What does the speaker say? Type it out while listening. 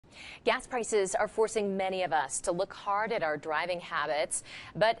Gas prices are forcing many of us to look hard at our driving habits.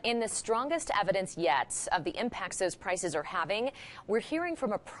 But in the strongest evidence yet of the impacts those prices are having, we're hearing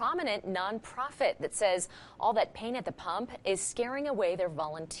from a prominent nonprofit that says all that pain at the pump is scaring away their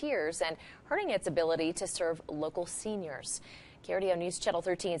volunteers and hurting its ability to serve local seniors. KRDO News Channel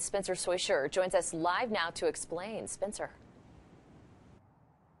 13's Spencer Soisher joins us live now to explain. Spencer.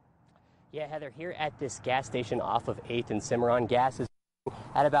 Yeah, Heather, here at this gas station off of 8th and Cimarron, gas is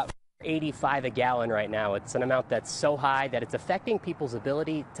at about 85 a gallon right now. It's an amount that's so high that it's affecting people's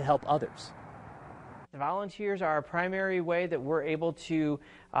ability to help others. The volunteers are our primary way that we're able to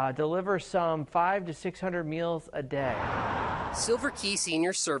deliver some 500 to 600 meals a day. Silver Key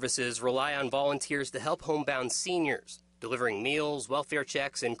Senior Services rely on volunteers to help homebound seniors, delivering meals, welfare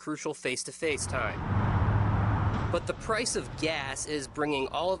checks, and crucial face-to-face time. But the price of gas is bringing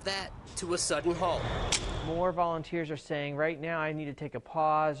all of that to a sudden halt. More volunteers are saying, right now I need to take a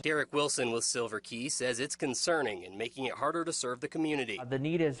pause. Derek Wilson with Silver Key says it's concerning and making it harder to serve the community. The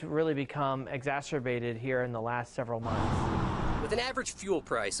need has really become exacerbated here in the last several months. With an average fuel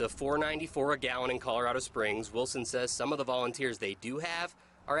price of $4.94 a gallon in Colorado Springs, Wilson says some of the volunteers they do have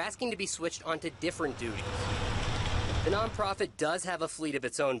are asking to be switched onto different duties. The nonprofit does have a fleet of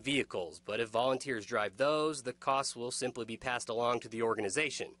its own vehicles, but if volunteers drive those, the costs will simply be passed along to the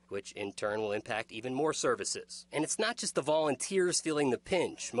organization, which in turn will impact even more services. And it's not just the volunteers feeling the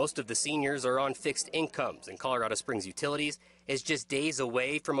pinch. Most of the seniors are on fixed incomes, and Colorado Springs Utilities is just days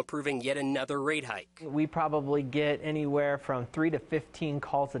away from approving yet another rate hike. We probably get anywhere from 3 to 15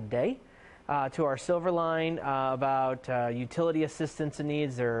 calls a day to our Silver Line about utility assistance and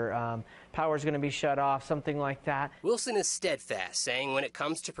needs, or power's going to be shut off, something like that. Wilson is steadfast, saying when it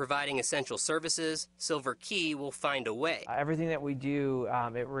comes to providing essential services, Silver Key will find a way. Everything that we do,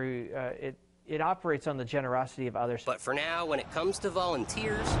 it operates on the generosity of others. But for now, when it comes to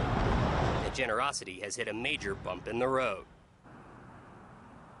volunteers, the generosity has hit a major bump in the road.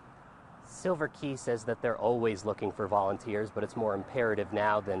 Silver Key says that they're always looking for volunteers, but it's more imperative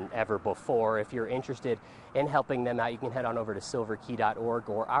now than ever before. If you're interested in helping them out, you can head on over to silverkey.org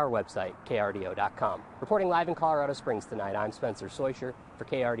or our website, krdo.com. Reporting live in Colorado Springs tonight, I'm Spencer Soisher for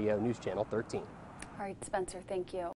KRDO News Channel 13. All right, Spencer, thank you.